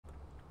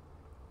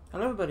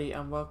Hello everybody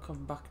and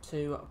welcome back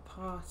to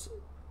part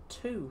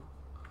 2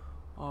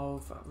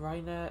 of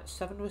Ryanair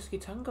 7 Whiskey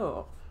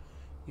Tango.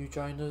 You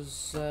join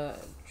us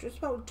just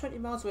about 20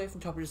 miles away from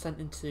top of descent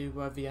into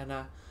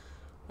Vienna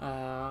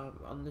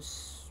on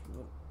this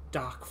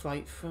dark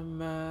flight from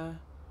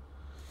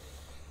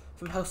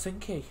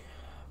Helsinki.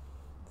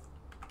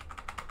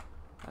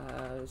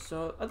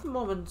 So at the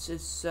moment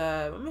it's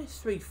only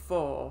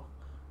 3-4.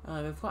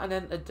 We've got an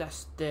enter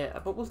desk data,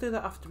 but we'll do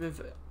that after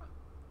we've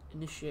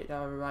initiated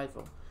our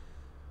arrival.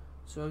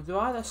 So the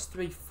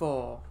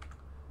RS34,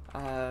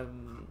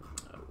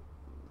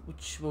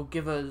 which will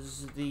give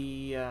us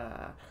the,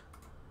 let's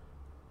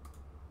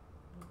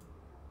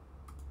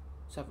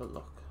have a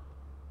look,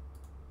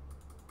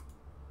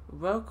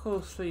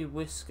 Welco 3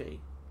 Whiskey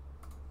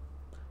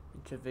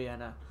into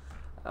Vienna.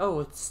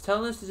 Oh, it's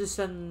telling us to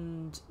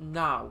descend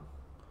now,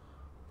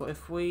 but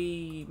if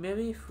we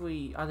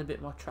add a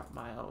bit more track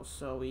miles,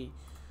 so we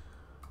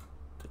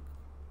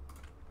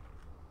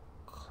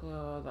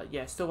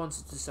yeah, still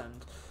wants it to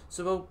descend.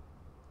 So we'll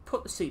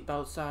put the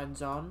seatbelt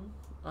signs on,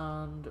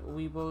 and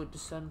we will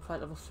descend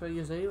flight level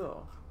 30.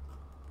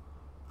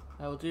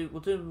 We'll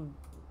do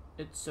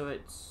it so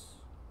it's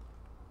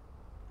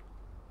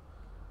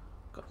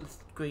got the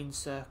green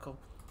circle.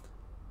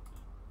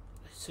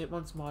 So it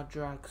wants more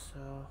drag.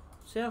 So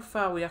see how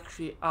far we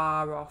actually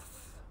are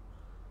off.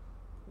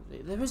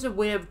 There is a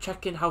way of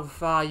checking how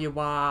far you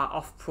are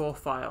off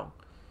profile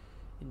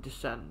in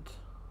descent.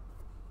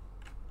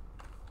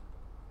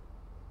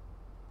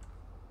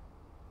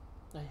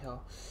 There you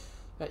go.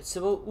 Right,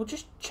 so we'll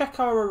just check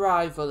our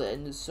arrival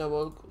in. So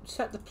we'll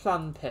set the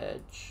plan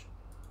page.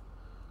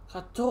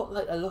 I don't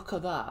like the look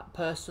of that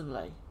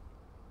personally.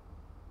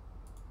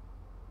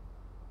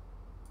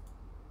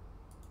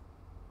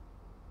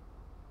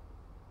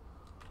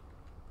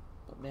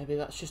 But maybe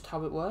that's just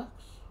how it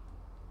works.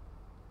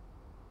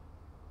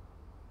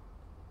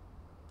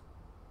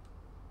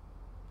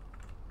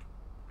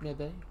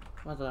 Maybe.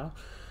 I don't know.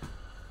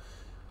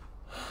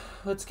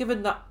 Well, it's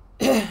given that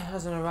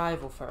as an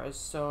arrival for us,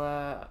 so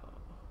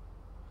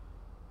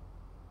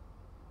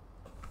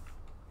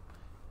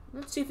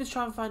let's see if we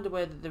try and find a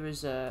way that there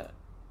is a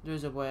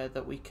way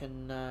that we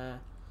can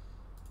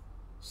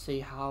see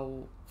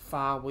how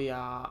far we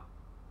are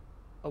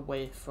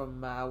away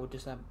from our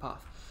descent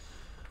path.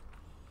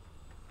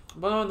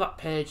 But on that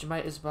page, you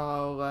might as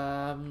well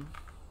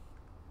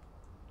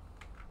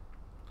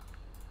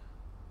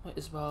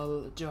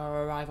do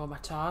our arrival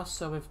matters.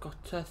 So we've got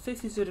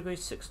 33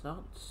 degrees 6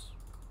 knots.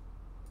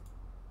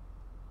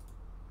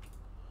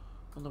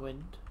 On the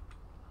wind.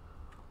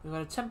 We've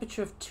got a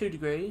temperature of 2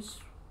 degrees.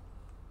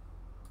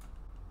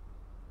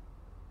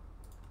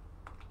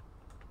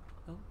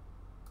 Oh,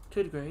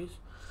 2 degrees.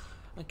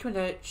 And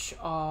QNH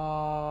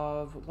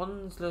of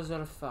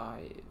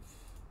 1005.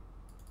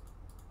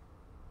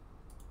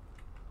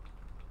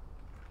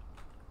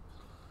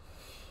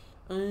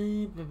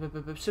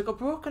 So it got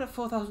broken at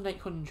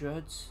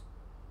 4,800.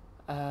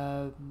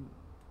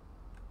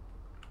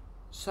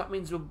 So that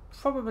means we'll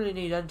probably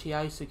need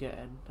anti-ice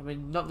again. I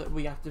mean, not that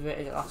we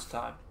activated it last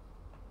time.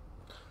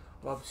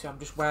 Well, obviously I'm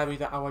just wary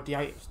that our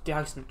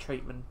de-icement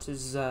treatment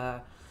is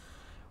will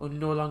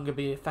no longer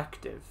be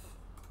effective.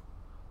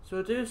 So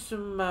we'll do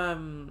some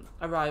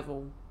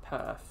arrival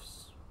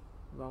perfs.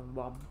 Wrong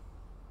one.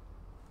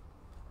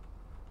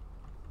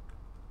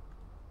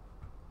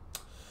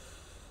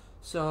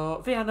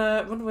 So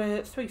Vienna,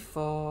 runway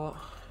 34.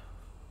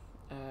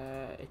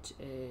 It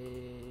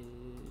is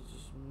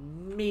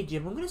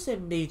medium. I'm going to say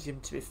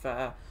medium, to be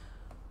fair.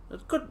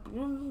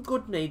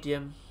 Good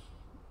medium.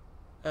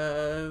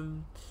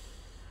 We'll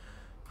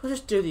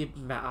just do the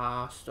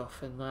meta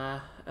stuff in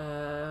there.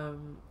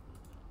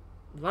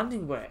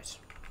 Landing weight.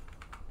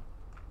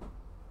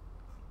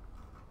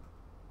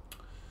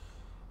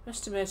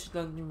 Estimated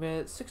landing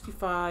weight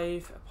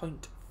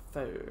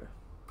 65.4.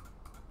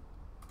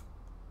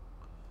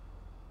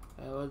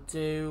 We'll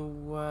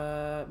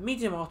do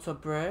medium auto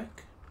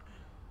brake.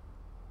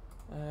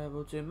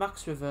 We'll do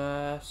max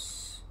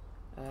reverse.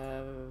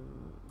 Yeah,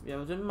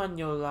 we'll do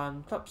manual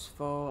land, flaps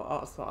 4,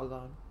 auto throttle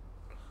on.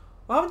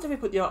 What happens if we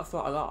put the auto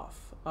throttle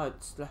off? Oh,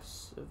 it's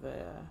less of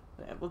a.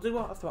 Yeah, we'll do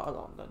auto throttle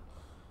on then.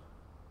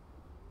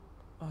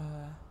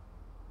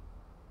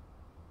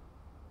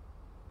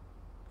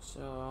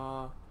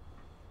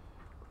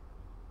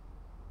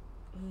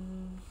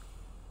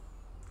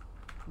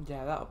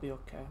 Yeah, that'll be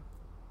okay.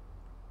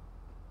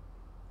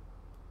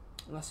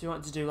 Unless you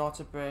want to do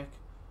auto brake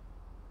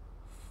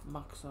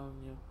max on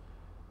you.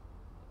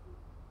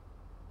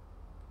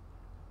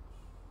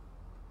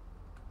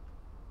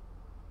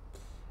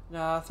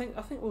 No, I think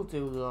we'll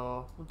do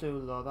low. We'll do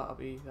low. That'll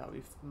be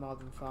more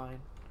than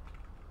fine.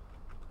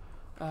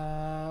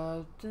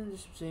 Doing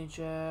this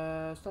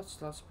procedure.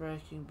 Start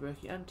braking,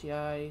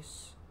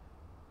 anti-ice.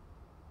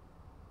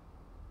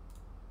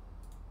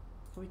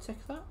 Can we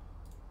tick that?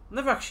 I've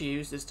never actually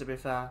used this, to be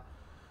fair.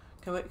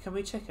 Can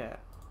we tick it?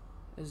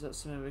 Is that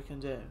something we can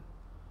do?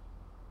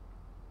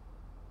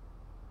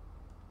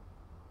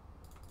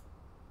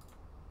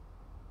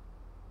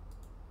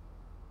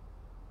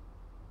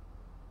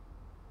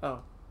 Oh,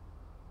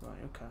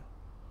 right, okay.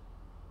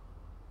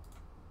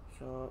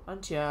 So,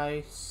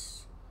 anti-ice.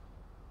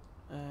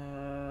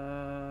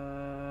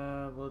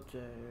 We'll do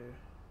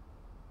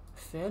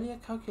failure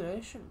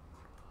calculation.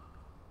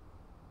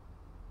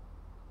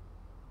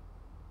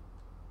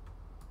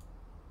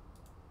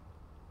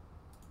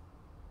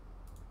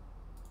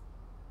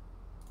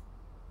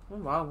 Oh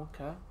wow,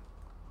 okay.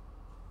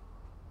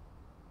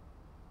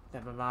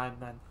 Never mind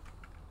then.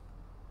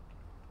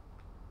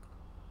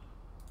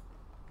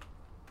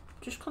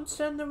 Just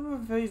concerned that we're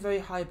very, very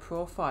high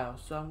profile,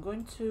 so I'm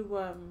going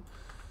to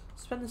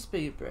spend the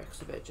speed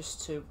brakes a bit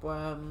just to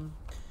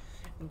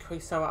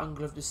increase our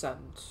angle of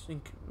descent,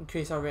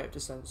 increase our rate of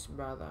descent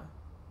rather.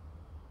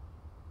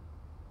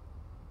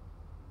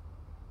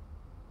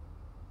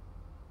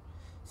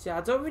 See,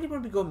 I don't really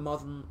want to be going more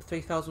than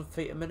 3,000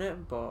 feet a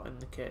minute, but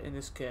in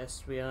this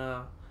case we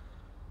are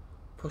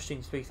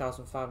pushing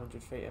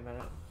 3,500 feet a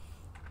minute.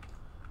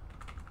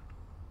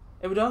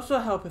 It would also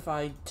help if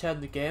I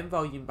turn the game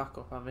volume back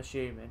up, I'm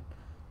assuming.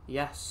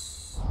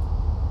 Yes.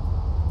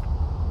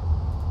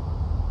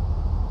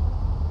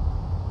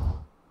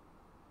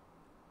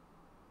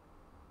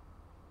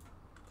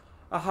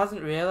 I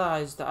hadn't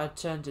realised that I'd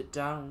turned it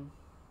down.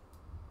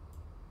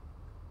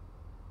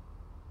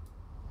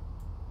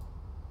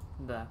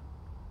 There.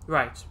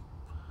 Right.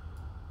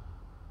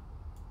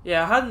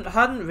 Yeah, I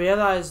hadn't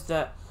realised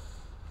that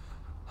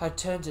I'd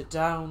turned it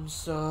down,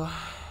 so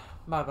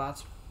my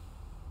bad.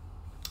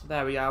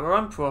 There we are, we're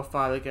on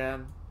profile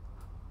again.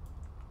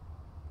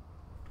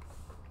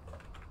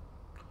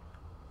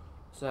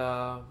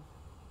 So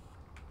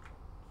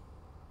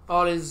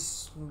all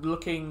is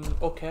looking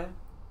okay.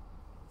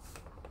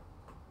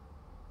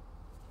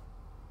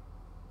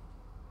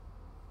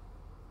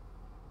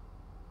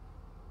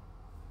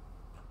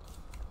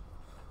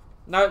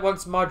 Now it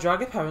wants more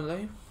drag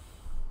apparently.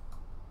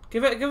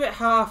 Give it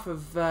half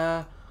of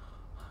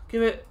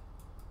give it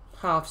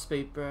half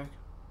speed brake.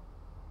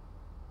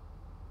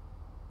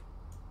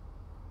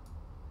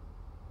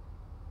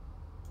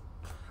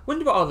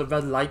 Wonder what all the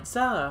red lights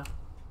are.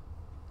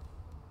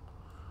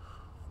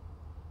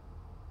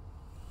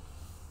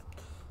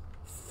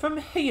 From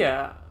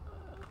here,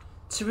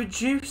 to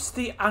reduce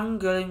the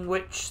angle in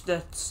which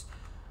that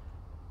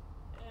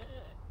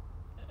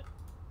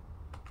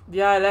the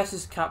ILS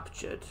is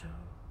captured,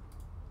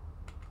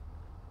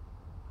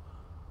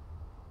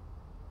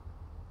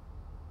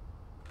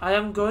 I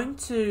am going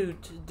to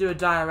do a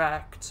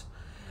direct,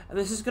 and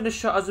this is going to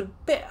shot us a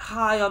bit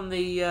high on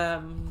the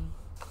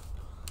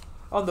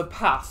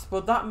path,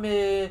 but that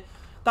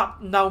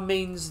now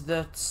means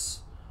that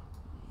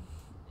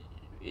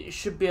it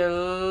should be a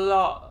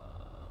lot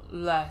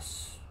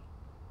less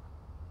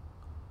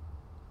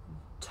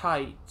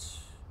tight.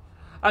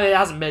 I mean, it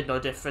hasn't made no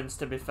difference,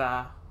 to be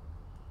fair.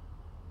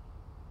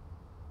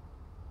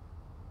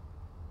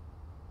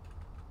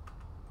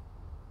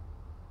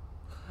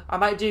 I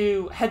might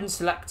do head and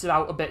selector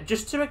out a bit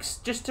just to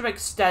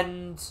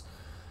extend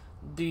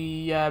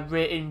the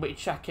rate in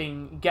which I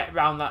can get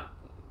around that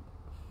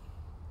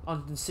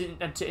and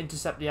to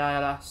intercept the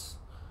ILS.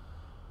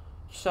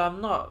 So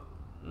I'm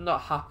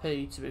not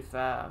happy, to be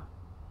fair.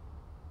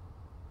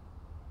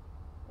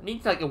 I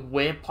need like a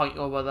waypoint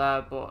over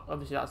there, but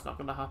obviously that's not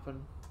going to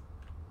happen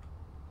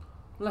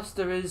unless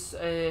there is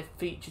a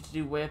feature to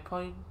do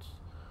waypoints.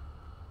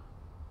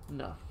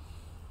 No.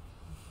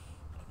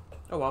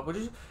 Oh well,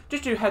 we'll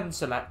just do head and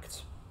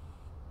select,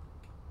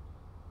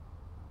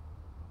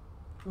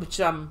 which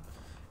I'm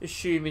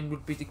assuming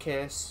would be the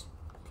case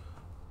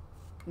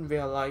in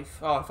real life,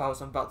 or if I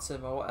was on Bad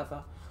Sim or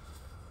whatever.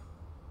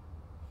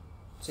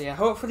 So yeah,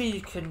 hopefully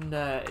you can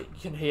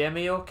hear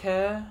me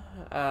okay.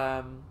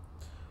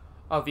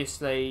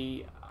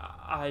 Obviously,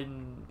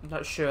 I'm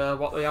not sure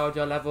what the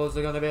audio levels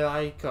are going to be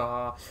like,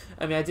 or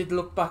I mean, I did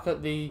look back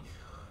at the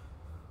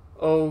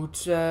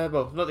old,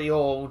 well, not the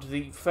old,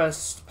 the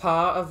first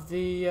part of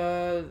the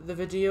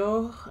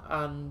video,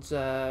 and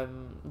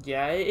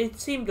yeah, it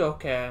seemed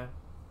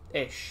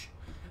okay-ish.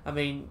 I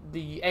mean,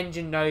 the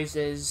engine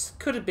noises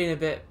could have been a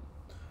bit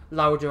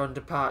louder on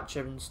departure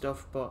and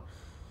stuff, but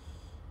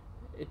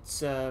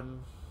it's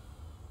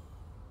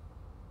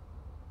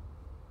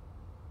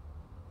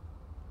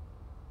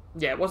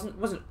yeah, it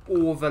wasn't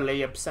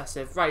overly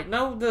obsessive. Right,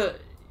 now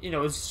that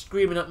it's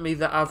screaming at me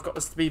that I've got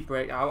the speed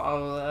brake out,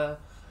 I'll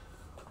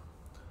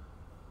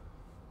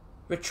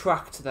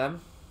retract them.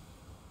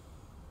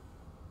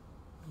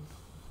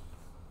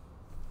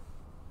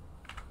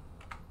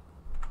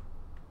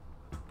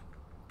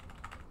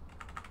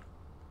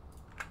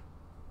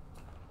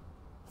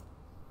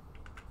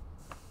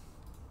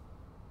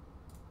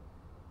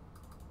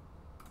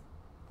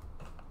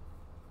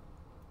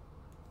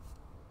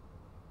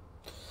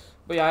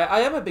 But yeah, I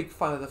am a big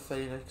fan of the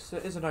Fenix.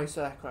 It is a nice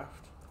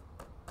aircraft.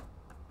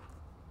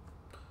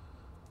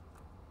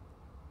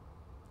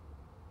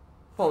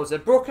 What was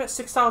it? Broken at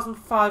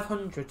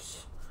 6,500,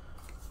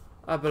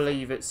 I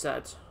believe it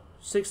said.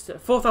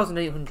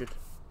 4,800.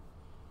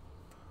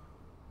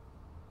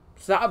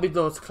 So that'll be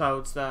those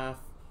clouds there.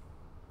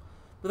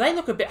 But they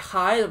look a bit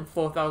higher than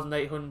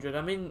 4,800.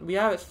 I mean, we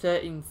are at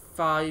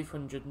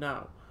 13,500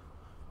 now.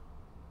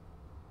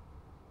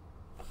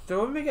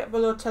 So when we get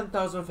below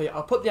 10,000 feet,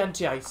 I'll put the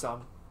anti-ice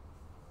on.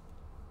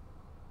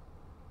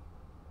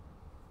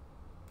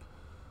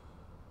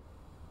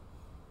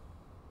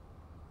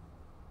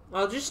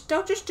 I'll just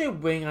do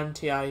wing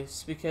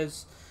anti-ice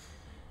because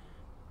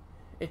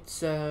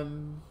it's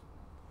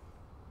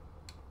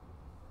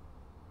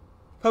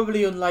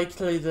probably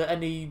unlikely that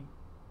any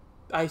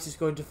ice is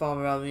going to form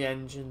around the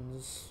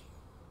engines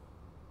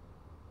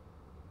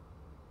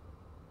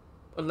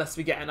unless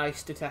we get an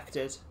ice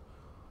detected.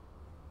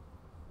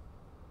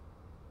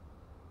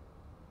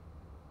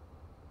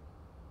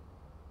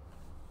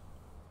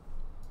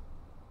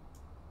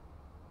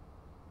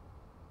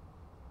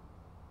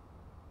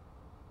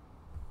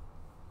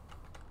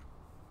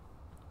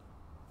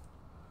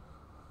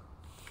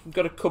 We've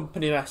got a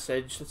company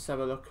message. Let's have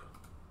a look.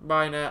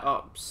 Ryanair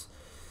Ops.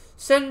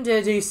 Send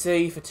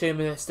ADC for 2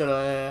 minutes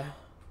delay.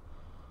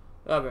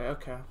 Oh, right,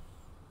 okay.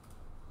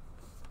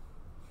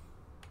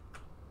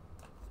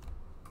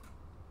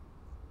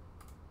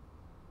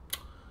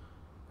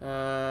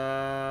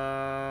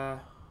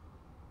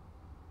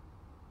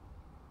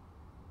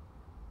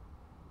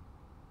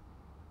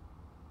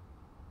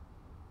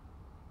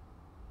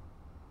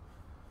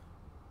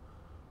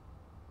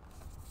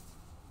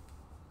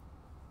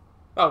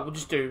 Oh, we'll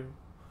just do...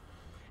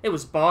 It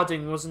was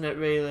boarding, wasn't it,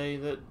 really,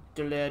 that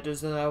delayed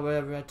us in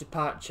our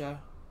departure.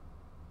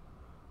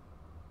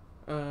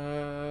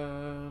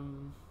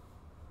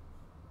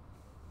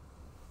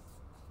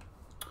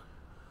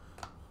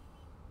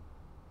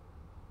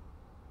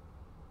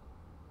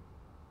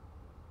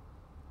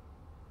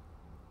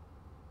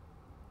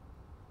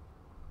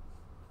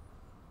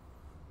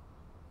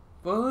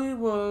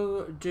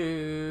 We'll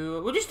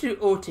just do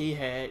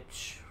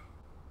OTH.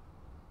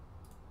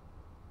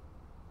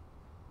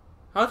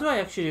 How do I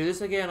actually do this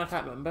again? I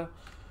can't remember.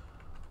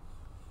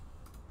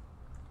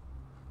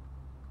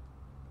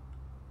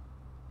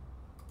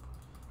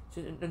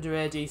 It's under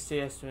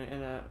ADC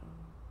estimate,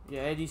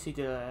 yeah, ADC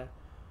delay.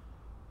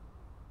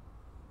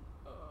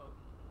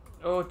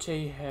 OTH.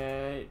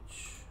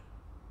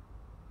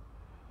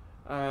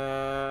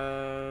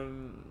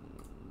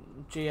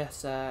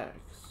 GSX.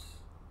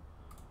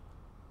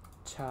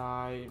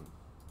 Time.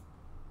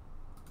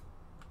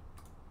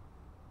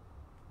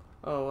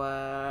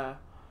 Oh,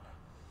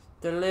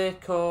 delay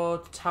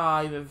code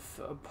time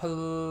of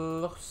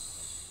 +2.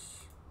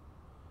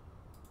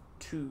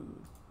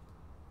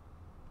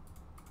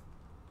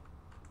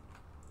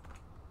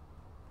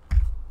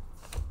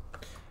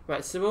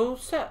 Right, so we'll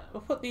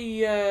put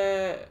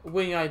the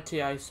wing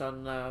anti-ice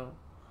on now.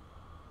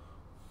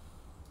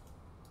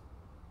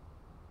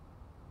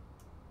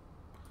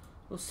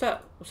 We'll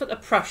set the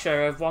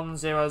pressure of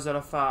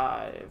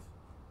 1005.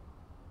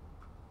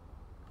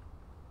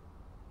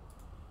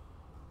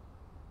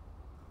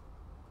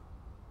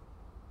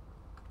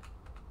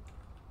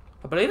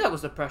 I believe that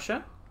was the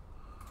pressure.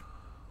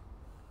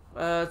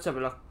 Let's have a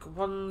look.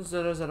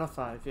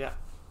 1005, yeah.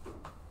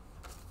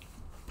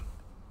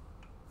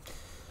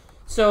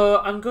 So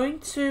I'm going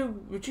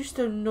to reduce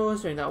the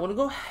nose ring now. I want to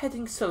go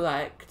heading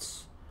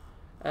select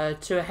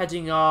to a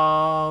heading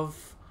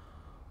of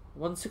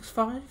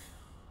 165.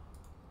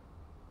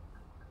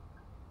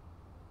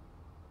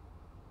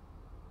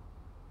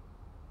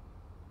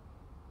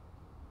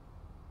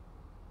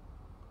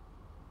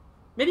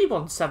 Maybe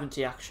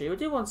 170 actually. We'll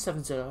do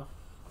 170.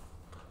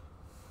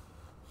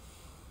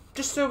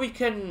 Just so we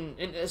can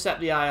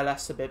intercept the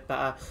ILS a bit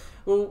better.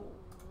 We'll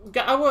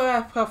get our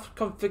aircraft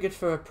configured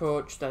for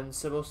approach then,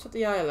 so we'll set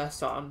the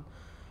ILS on.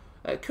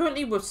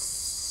 Currently we're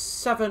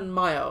 7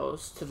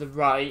 miles to the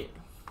right.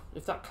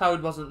 If that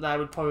cloud wasn't there,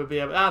 we'd probably be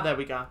able... Ah, there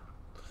we go.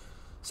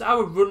 So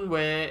our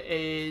runway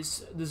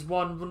is... There's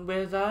one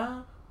runway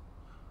there.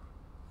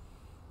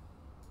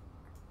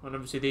 And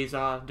obviously these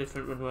are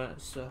different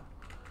runways, so...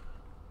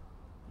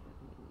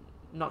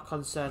 Not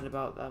concerned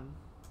about them.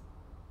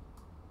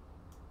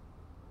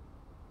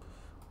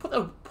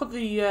 Put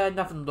the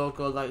Navan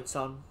logo lights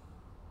on.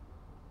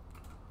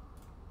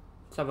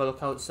 Let's have a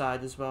look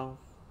outside as well.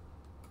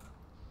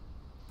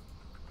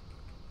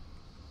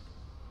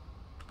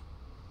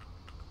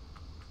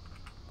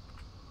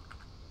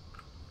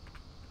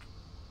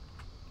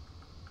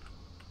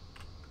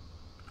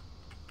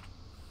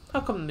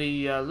 How come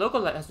the logo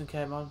light hasn't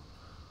came on?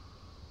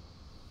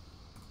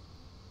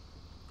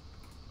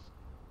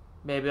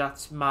 Maybe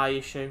that's my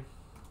issue.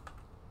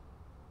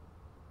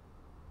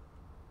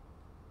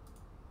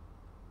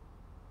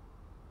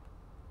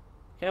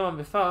 Came on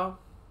before.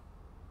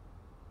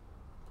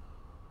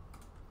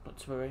 Not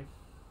to worry.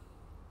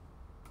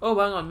 Oh,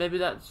 hang on. Maybe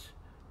that's...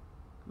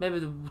 Maybe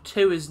the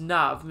 2 is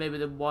nav. Maybe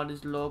the 1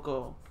 is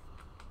logo.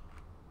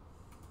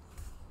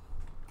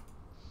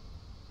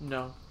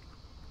 No.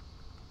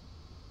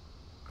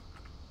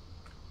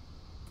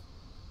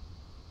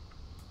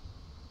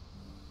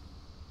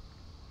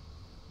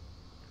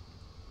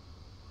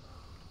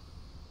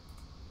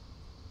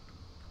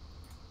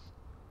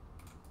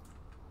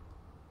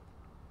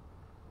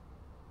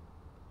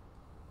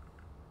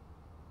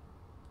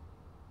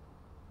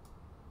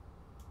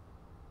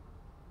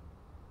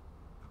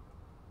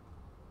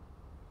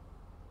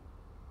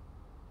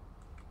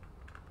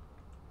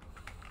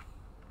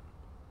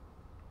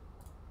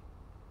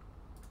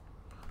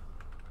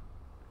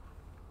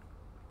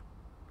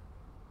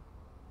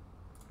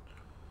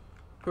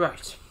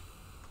 Right.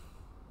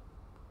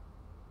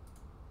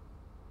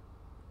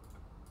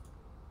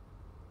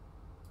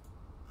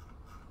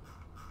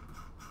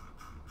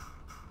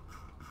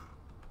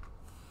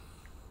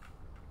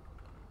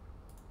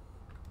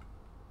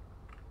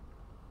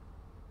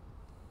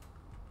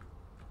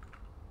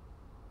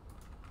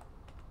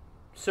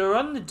 So we're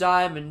on the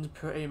diamond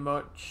pretty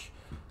much.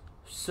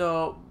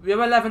 So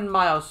we're 11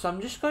 miles, so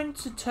I'm just going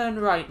to turn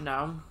right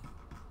now.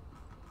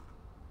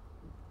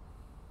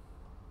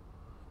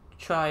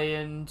 Try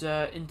and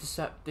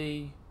intercept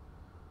the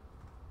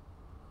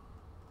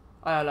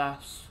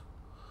ILS.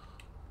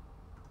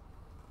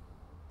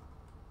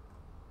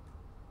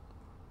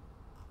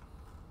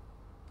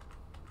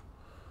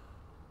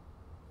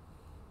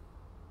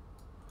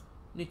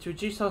 Need to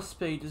reduce our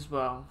speed as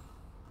well.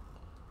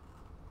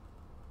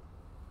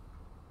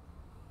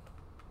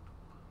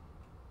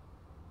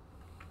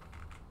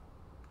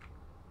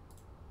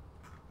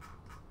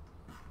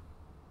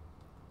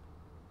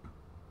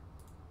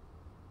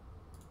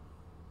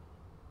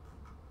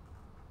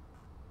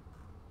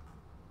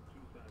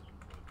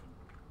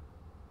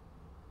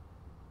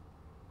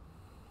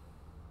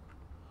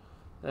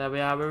 There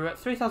we are, we're at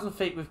 3,000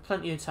 feet with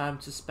plenty of time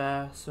to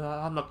spare, so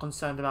I'm not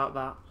concerned about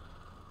that.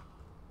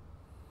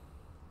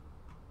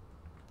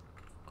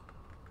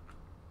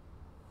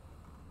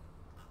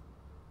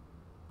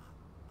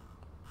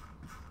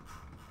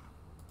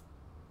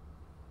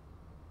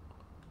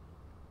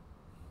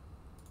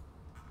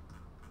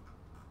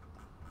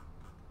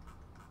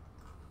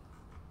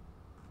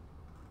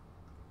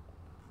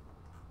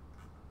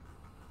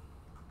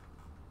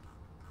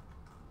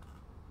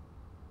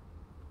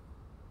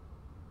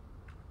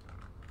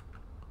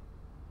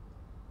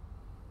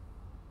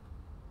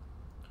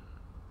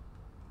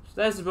 So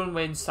there's the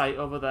runway in sight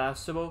over there,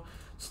 so we'll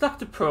select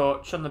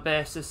approach on the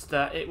basis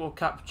that it will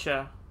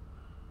capture.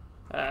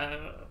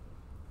 So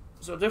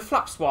we'll do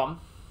flaps 1.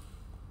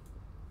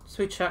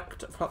 So we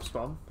checked flaps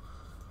 1.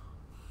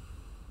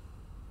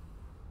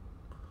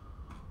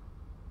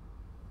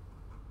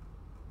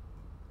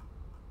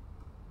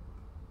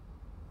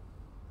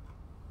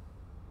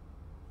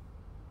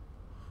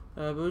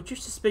 We'll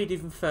reduce the speed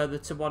even further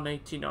to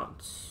 180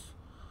 knots.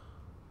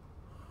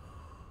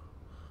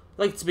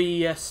 Like to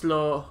be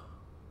slow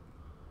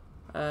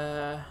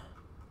in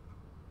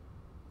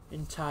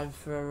time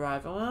for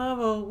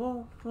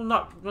arrival. We'll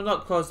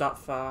not close that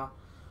far.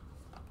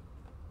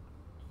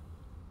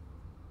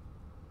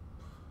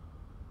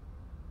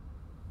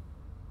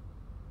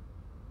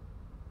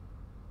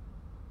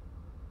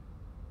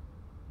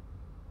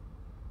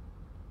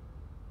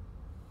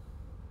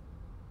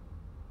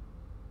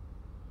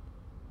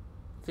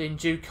 In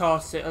due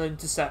course it'll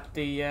intercept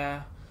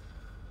the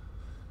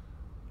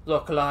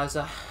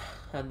localizer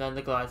and then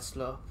the glide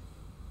slope.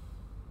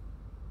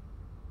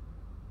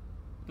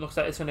 Looks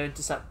like it's going to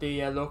intercept the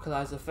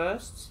localizer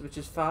first, which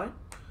is fine.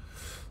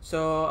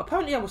 So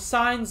apparently our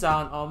signs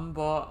aren't on,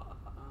 but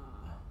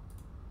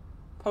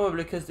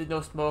probably because there's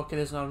no smoking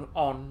is on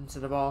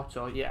instead of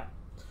auto. Yeah.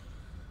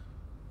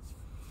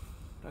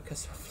 Okay,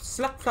 so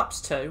select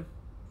flaps 2.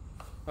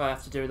 Oh, I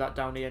have to do that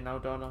down here now,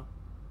 don't I?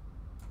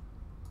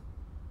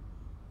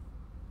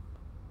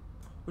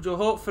 Which will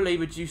hopefully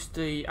reduce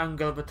the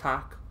angle of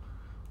attack.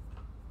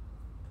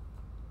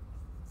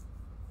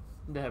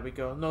 There we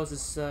go. Nose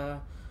is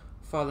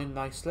falling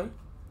nicely.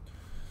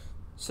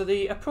 So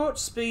the approach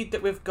speed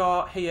that we've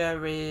got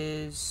here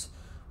is,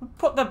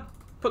 put the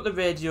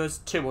radio as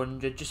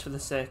 200 just for the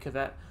sake of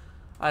it.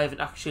 I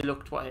haven't actually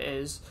looked what it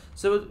is.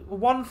 So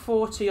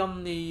 140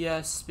 on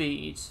the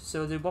speed.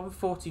 So the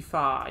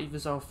 145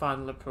 is our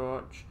final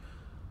approach.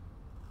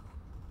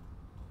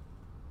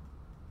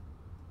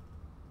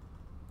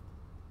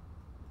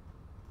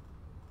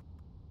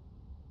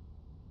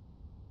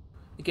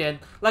 Again,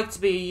 like to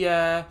be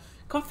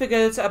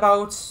configured at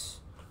about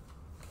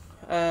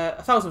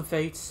 1,000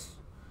 feet,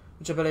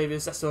 which I believe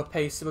is SO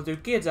pace. So we'll do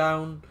gear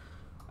down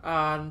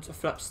and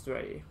flaps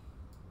 3.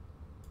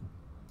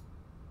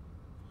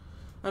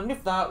 And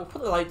with that, we'll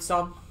put the lights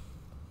on.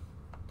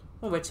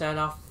 One-way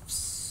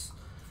turn-offs.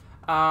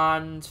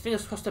 And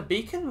fingers crossed the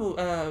beacon will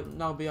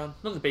now be on.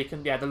 Not the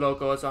beacon, yeah, the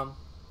logo is on.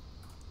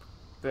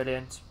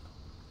 Brilliant.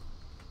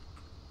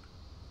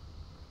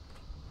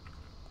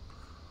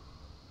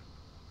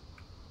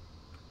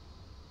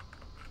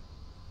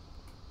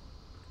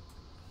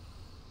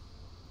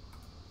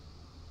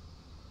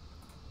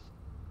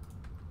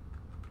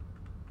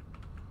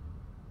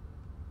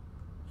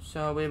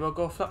 So we will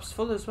go flaps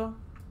full as well.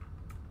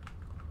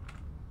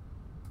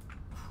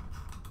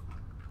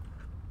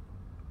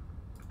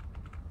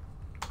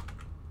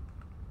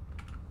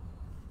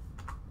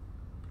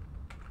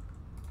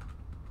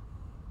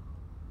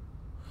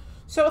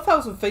 So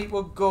 1,000 feet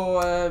will go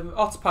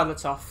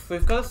autopilot off.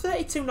 We've got a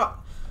 32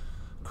 knot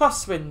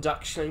crosswind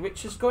actually,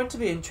 which is going to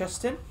be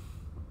interesting.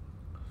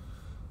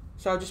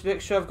 So I'll just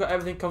make sure I've got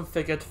everything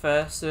configured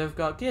first. So we've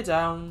got gear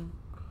down,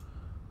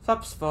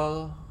 flaps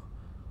full,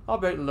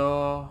 orbit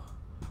low,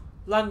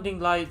 landing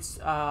lights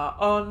are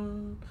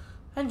on,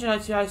 engine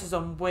anti-ice is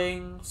on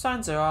wing,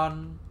 signs are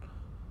on,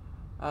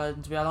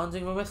 And we are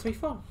landing runway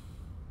 34.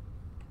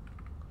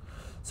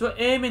 So we're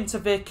aiming to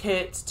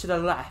vacate to the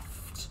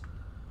left.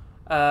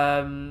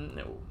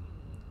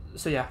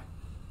 So yeah.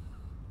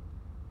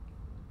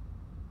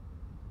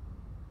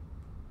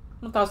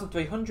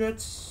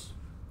 1,300.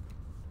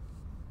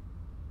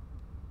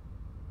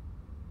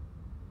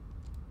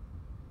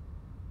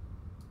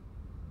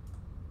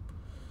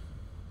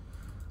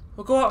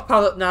 We'll go out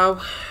pallet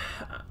now.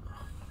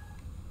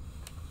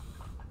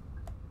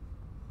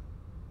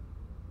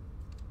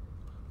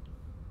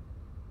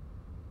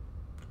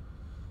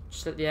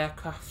 Just let the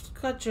aircraft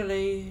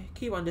gradually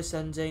keep on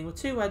descending with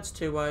 2 heads,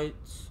 2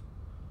 whites.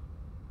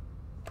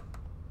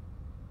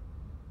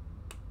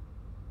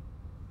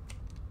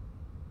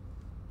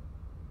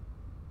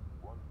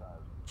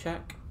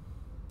 Check.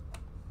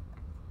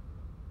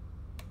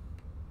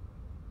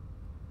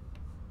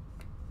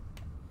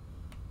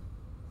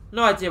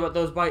 No idea what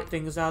those white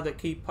things are that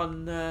keep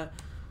on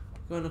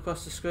going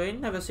across the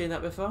screen. Never seen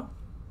that before.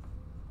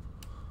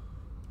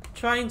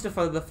 Trying to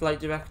follow the flight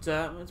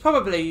director. It's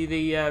probably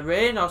the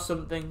rain or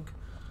something.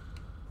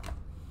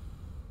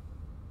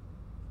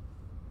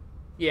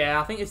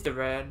 Yeah, I think it's the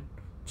rain.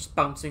 Just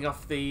bouncing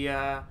off the...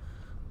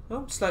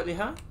 oh, slightly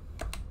high.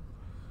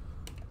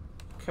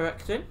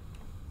 Correcting.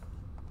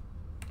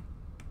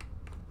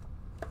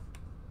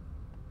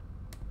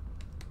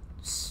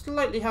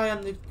 Slightly high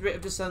on the rate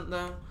of descent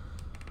there.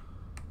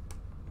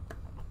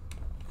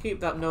 Keep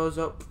that nose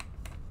up.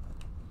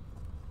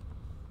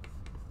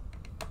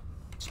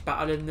 Just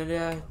battling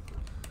the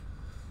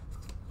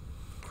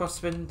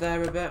crosswind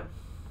there a bit.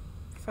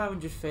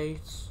 500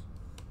 feet.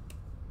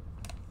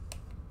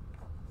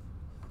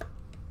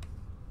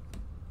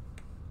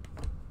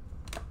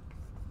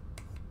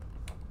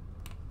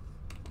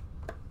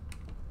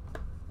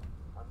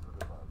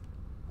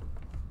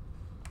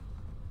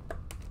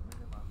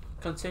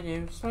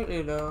 Continue,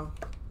 slightly low.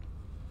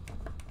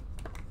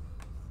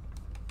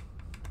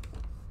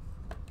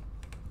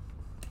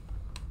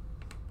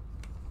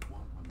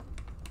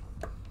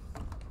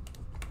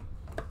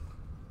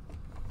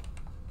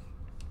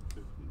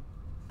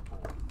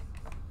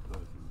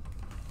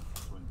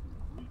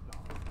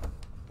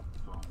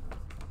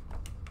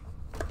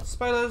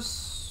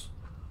 Spoilers.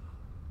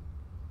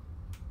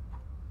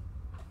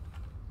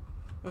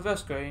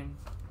 Reverse green.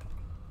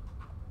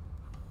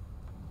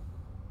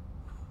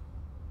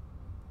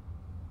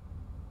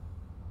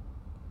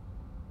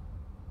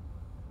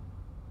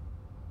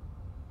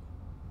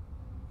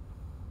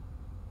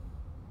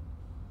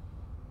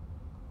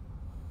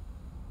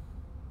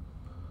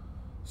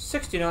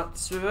 $60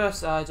 knots,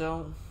 reverse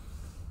idle.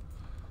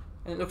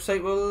 And it looks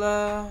like we'll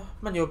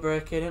manual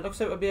brake in. It looks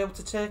like we'll be able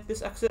to take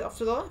this exit off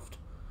to the left.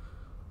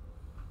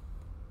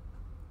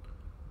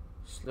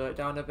 Slow it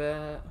down a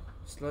bit.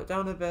 Slow it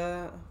down a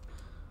bit.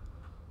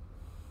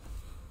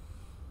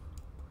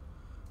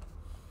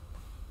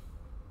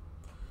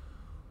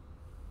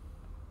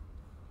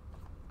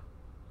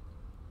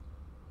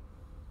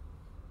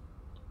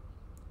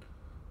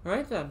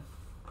 Right then.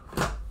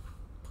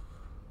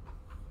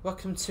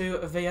 Welcome to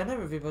Vienna,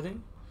 everybody.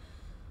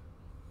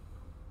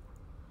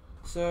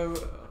 So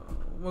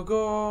we'll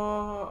go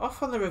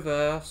off on the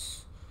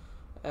reverse,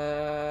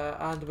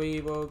 and we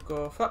will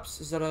go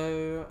flaps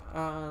 0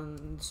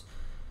 and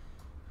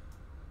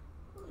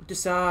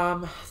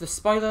disarm the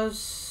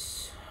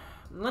spoilers.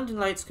 Landing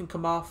lights can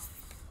come off.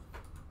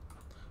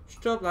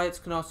 Strobe lights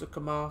can also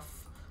come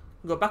off.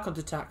 Go back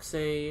onto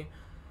taxi,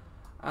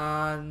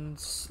 and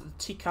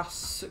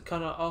TCAS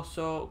can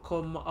also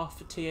come off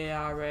the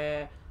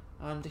TARA.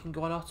 And it can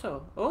go on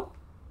auto. Oh,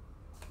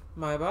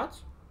 my bad.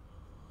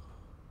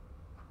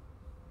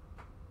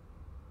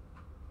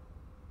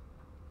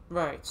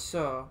 Right,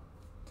 so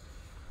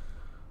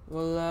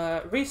we'll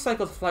recycle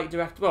the flight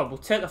director. Well, we'll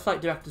take the flight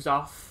directors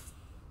off,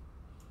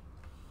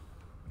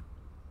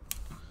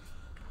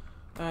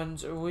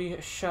 and we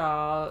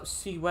shall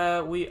see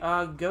where we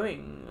are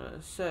going.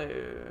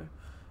 So,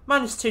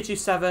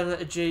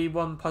 -227 G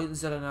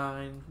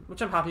 1.09,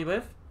 which I'm happy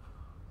with.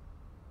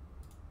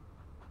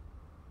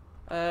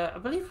 I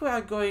believe we are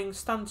going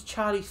stand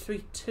Charlie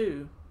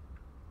 32,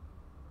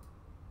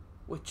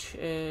 which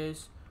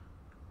is...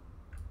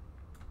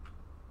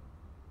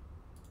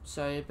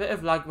 Sorry, a bit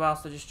of lag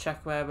whilst I just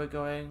check where we're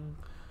going.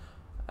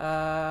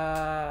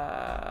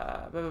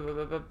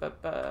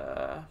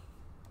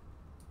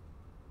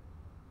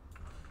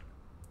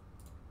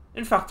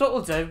 In fact, what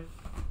we'll do,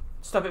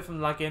 stop it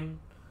from lagging,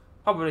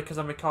 probably because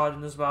I'm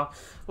recording as well.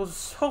 We'll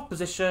just hold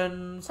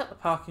position, set the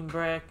parking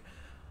brake,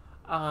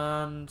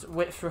 and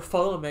wait for a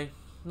follow me.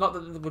 Not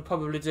that they would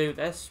probably do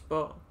this,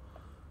 but...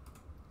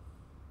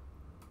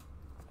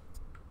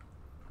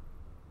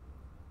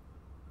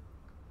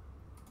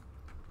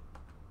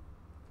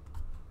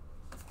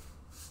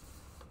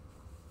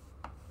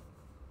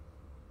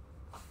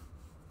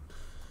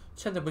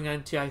 Turn the wing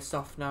anti-ice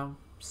off now.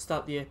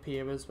 Start the AP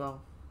here as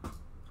well.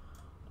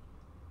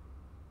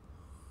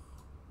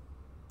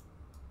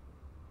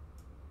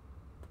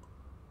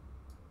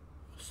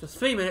 So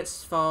 3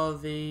 minutes for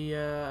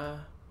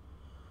the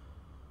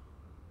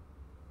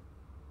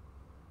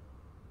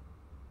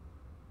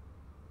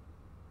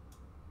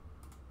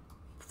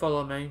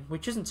follow me,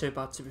 which isn't too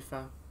bad to be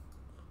fair.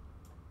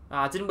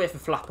 I didn't wait for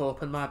flap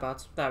open, my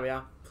bad. There we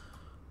are.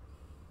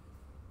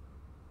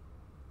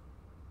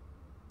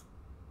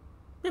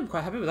 Yeah, I'm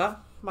quite happy with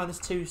that. Minus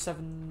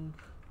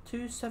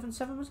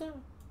 277 was it?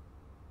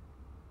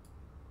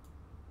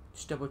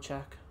 Just double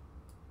check.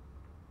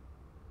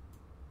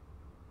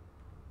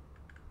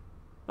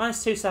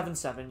 Minus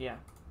 277, yeah.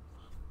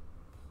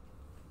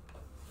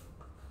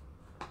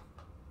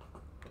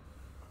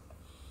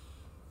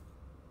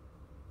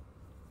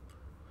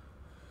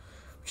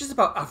 Which is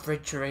about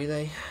average,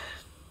 really.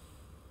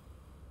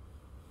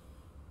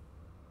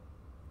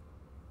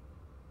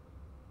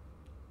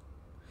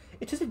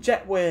 It is a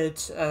jet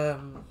weird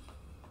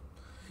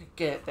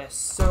get this,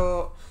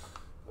 so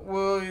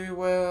we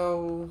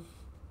will.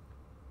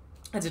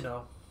 I don't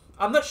know.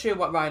 I'm not sure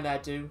what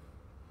Ryanair do.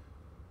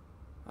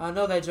 I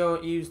know they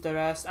don't use their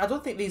air. I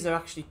don't think these are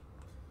actually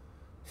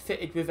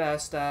fitted with air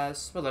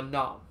stairs. Well, they're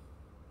not.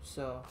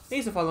 So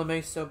these are follow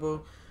me. So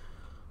we'll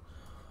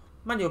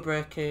manual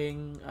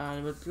braking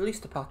and we'll release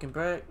the parking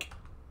brake.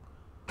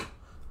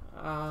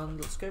 And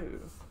let's go.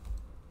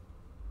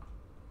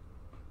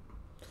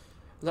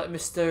 Let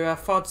Mr.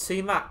 Ford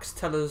C-Max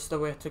tell us the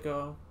way to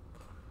go.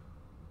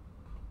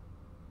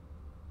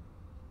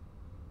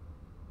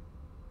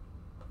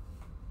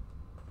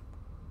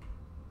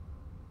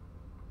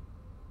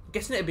 I'm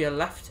guessing it'd be a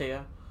left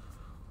here.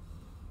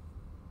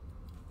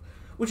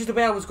 Which is the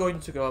way I was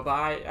going to go, but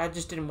I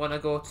just didn't want to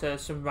go to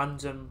some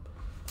random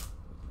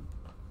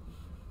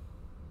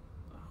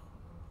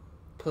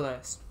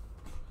place.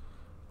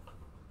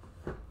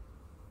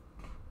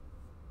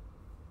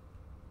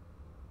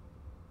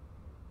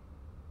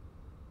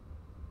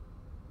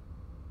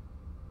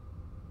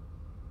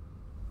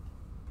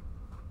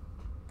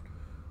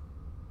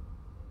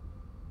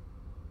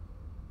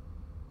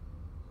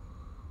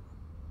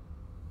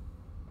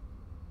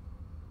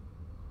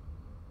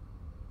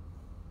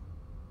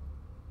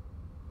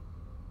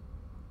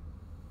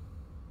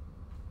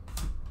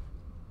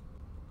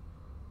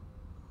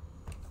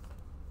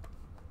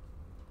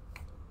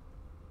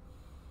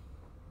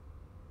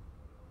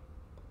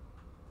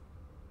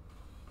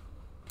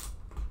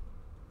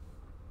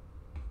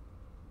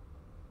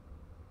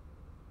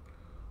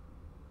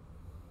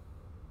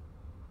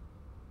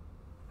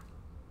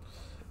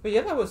 But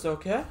yeah, that was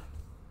okay.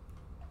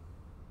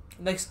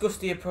 Nice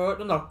gusty approach.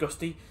 No, not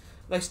gusty.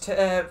 Nice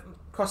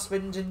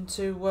crosswind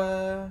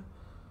into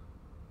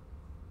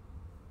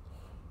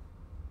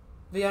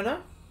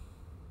Vienna.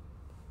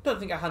 Don't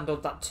think I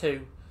handled that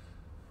too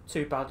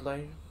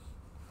badly.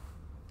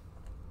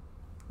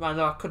 I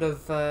know I could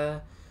have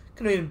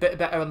been a bit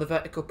better on the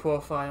vertical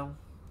profile.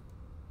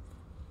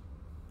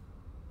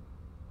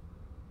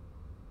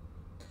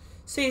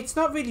 See, it's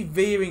not really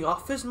veering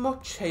off as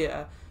much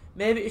here.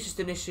 Maybe it's just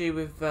an issue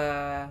with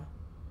the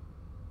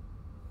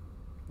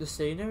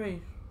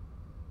scenery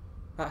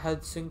at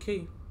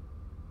Helsinki.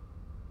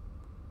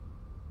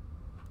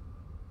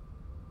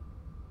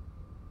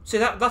 See,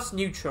 that's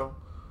neutral.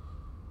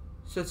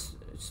 So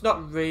it's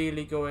not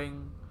really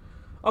going.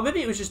 Or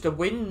maybe it was just the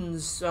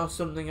winds or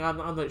something. I'm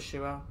not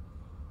sure.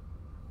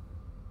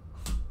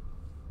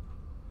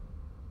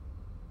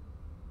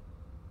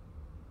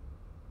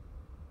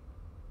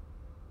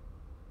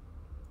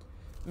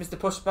 Mr.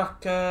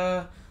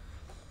 Pushback.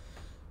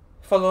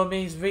 Follow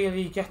me is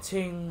really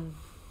getting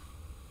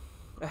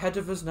ahead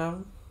of us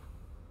now.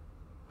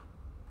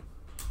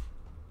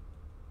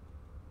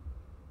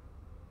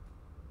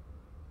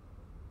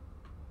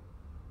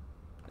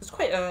 It's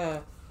quite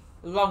a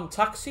long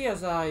taxi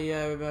as I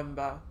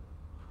remember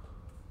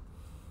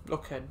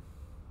looking.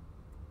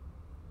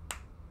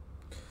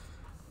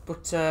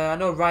 But I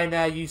know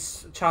Ryanair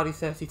use Charlie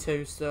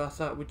 32, so I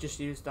thought we'd just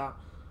use that.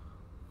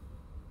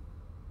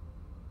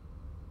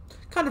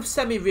 Kind of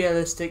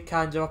semi-realistic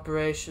kind of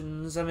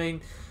operations. I mean,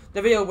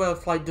 the real world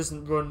flight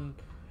doesn't run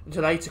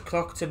until 8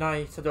 o'clock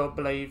tonight, I don't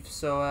believe,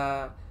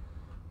 so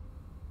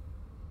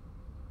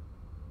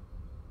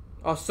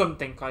or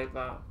something like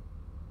that.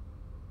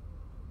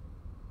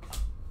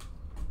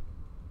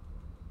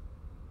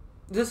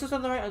 This is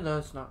on the right hand? No,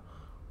 it's not.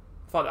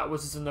 I thought that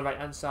was on the right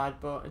hand side,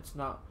 but it's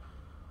not.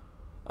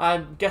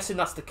 I'm guessing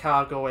that's the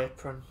cargo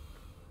apron.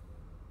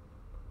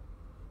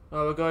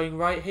 Oh, we're going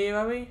right here,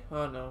 are we?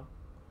 Oh no.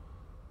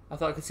 I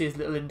thought I could see his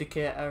little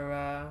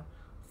indicator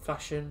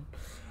flashing.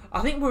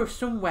 I think we're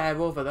somewhere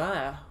over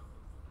there.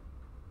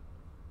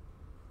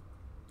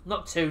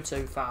 Not too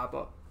far,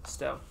 but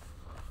still.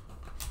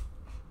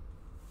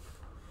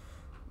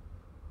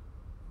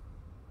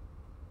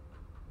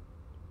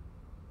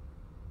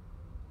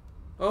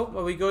 Oh,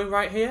 are we going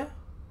right here?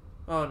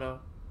 Oh no.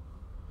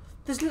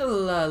 There's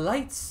little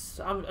lights.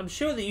 I'm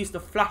sure they used to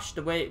flash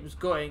the way it was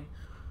going.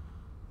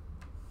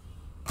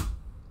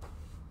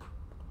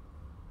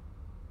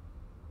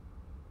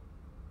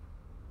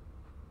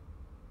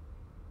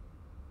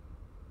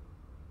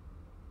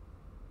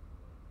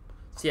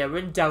 So yeah, we're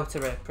in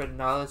Delta apron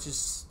now. This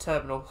is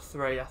Terminal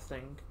 3, I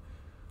think.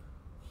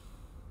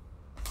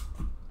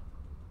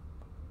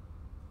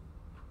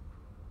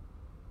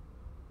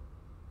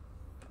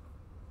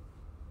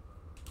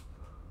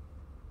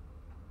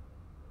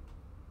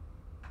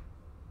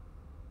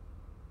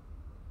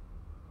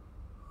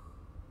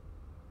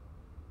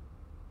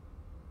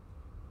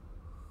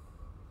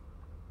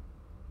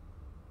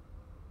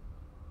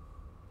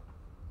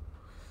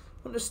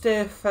 want to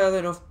stay far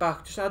enough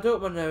back. Just I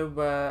don't want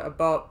to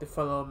abort the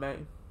follow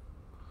me.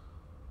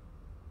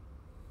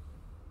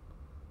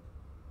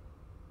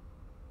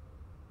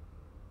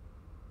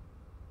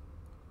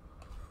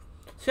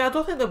 See, I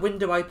don't think the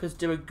window wipers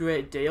do a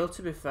great deal,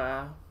 to be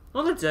fair.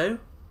 Well, they do.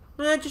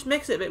 It just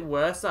makes it a bit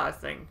worse, I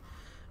think.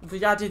 If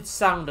we added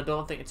sound, I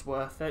don't think it's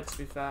worth it, to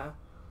be fair.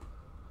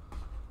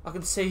 I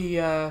can see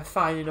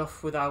fine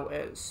enough without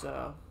it,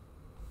 so...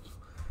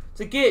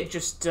 The gate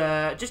just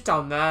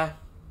down there.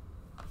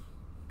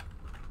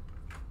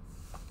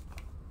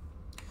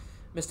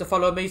 Mr.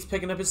 Follow Me's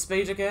picking up his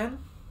speed again,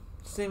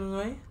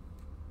 seemingly.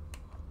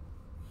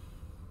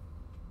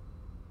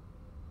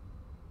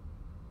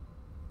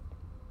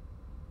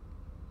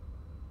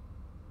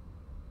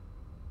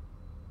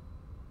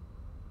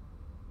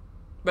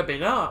 Maybe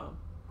not.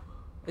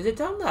 Is it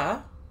down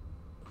there?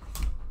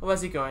 Or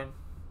where's he going?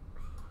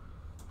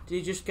 Did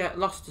he just get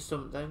lost or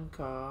something?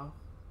 Or...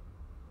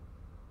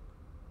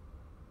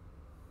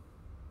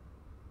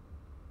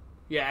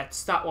 Yeah,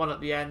 it's that one at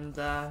the end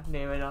there,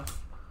 near enough.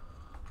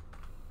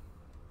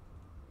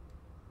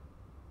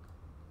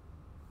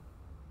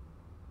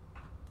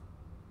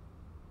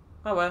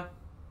 Oh well,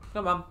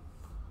 come on.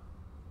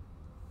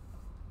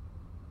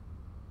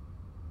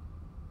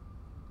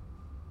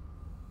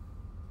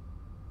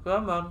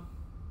 Come on.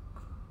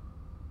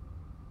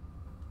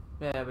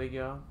 There we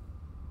go.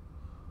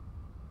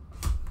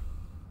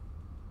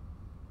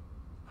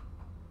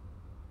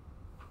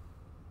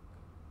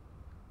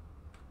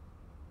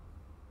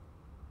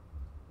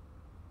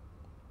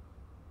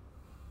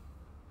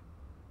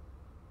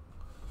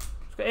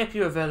 It's got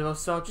APU available,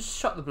 so I'll just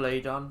shut the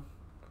blade on.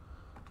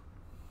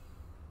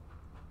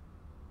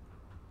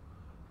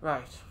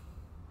 Right.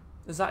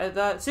 Is that it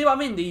there? See what I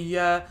mean?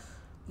 The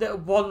little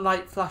one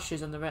light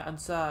flashes on the right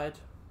hand side.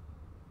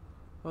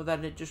 Well,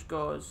 then it just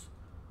goes.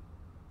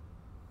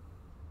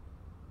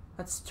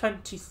 That's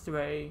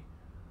 23.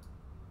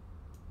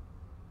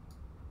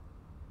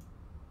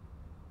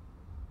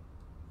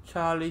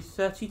 Charlie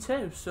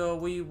 32. So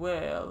we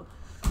will.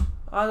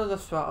 Either the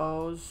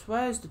throttles.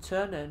 Where's the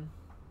turning?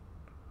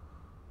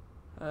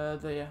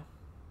 There.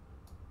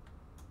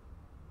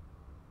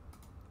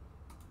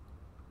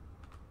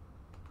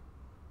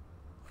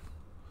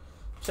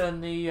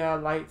 Turn the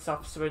lights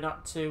off so we're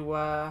not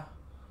to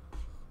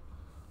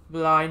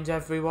blind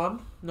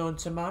everyone known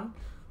to man.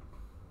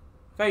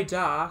 Very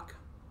dark.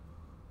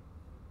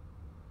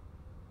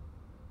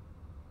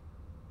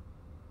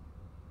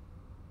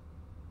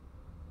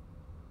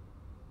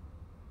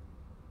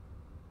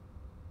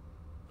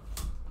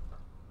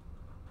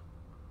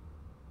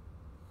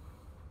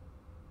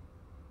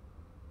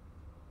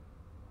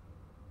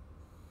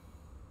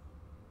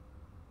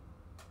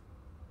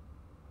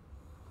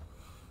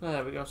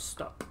 There we go,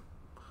 stop.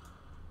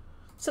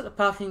 Set the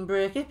parking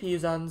brake,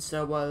 APU's on,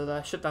 so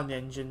we'll shut down the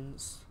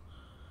engines.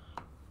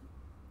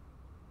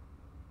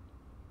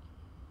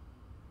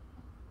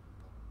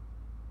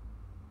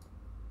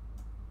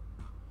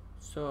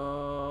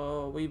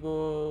 So we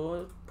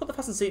will put the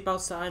fasten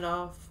seatbelt sign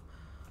off.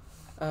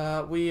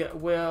 We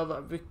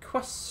will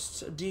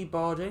request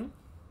deboarding.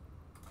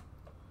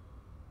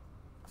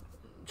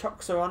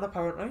 Chocks are on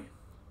apparently.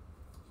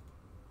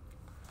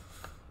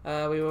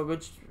 We will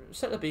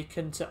set the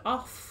beacon to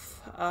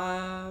off.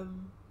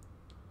 And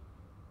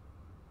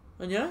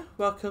yeah,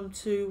 welcome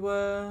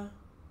to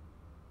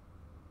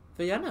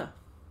Vienna.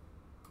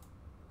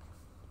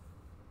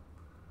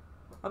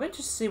 I'm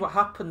interested to see what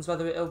happens,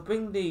 whether it'll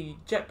bring the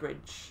jet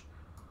bridge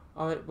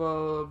or it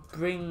will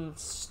bring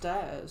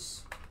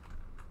stairs.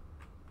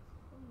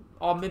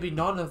 Or maybe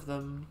none of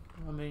them.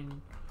 I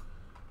mean,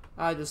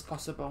 either's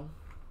possible.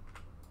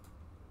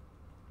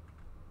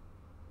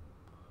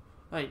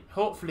 Right,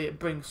 hopefully it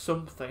brings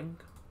something.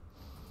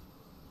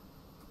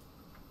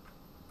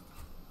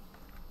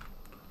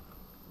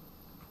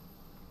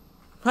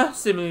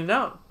 Seemingly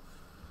not.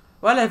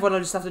 Well, everyone will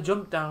just have to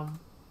jump down.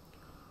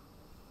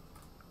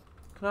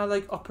 Can I,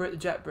 like, operate the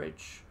jet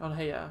bridge on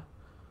here?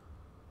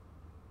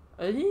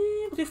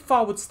 We'll do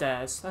forward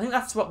stairs. I think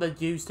that's what they'd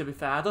use, to be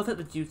fair. I don't think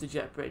they'd use the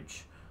jet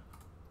bridge.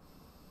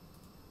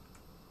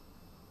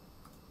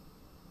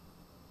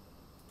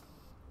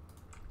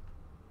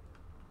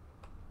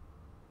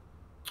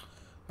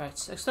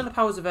 Right, external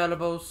power is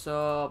available,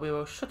 so we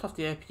will shut off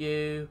the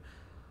APU.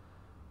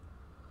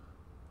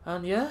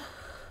 And yeah,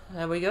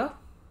 there we go.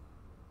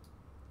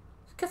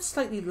 It gets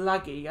slightly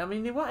laggy. I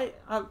mean, I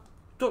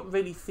don't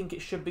really think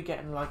it should be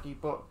getting laggy,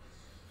 but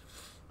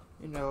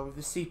you know, with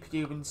the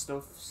CPU and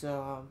stuff,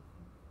 so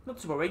not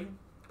to worry.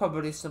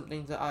 Probably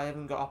something that I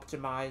haven't got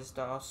optimized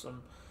or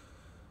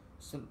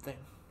something.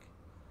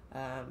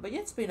 But yeah,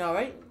 it's been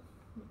alright.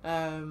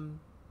 And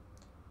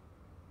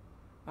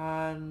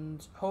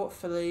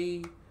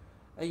hopefully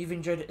you've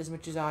enjoyed it as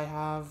much as I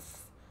have.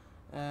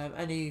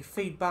 Any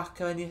feedback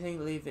or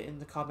anything, leave it in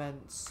the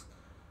comments.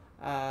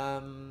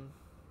 And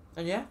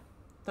yeah,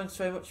 thanks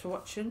very much for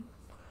watching,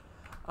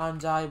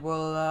 and I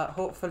will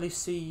hopefully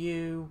see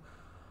you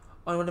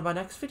on one of my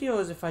next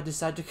videos if I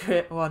decide to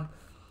create one.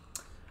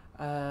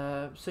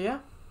 So yeah,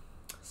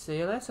 see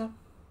you later.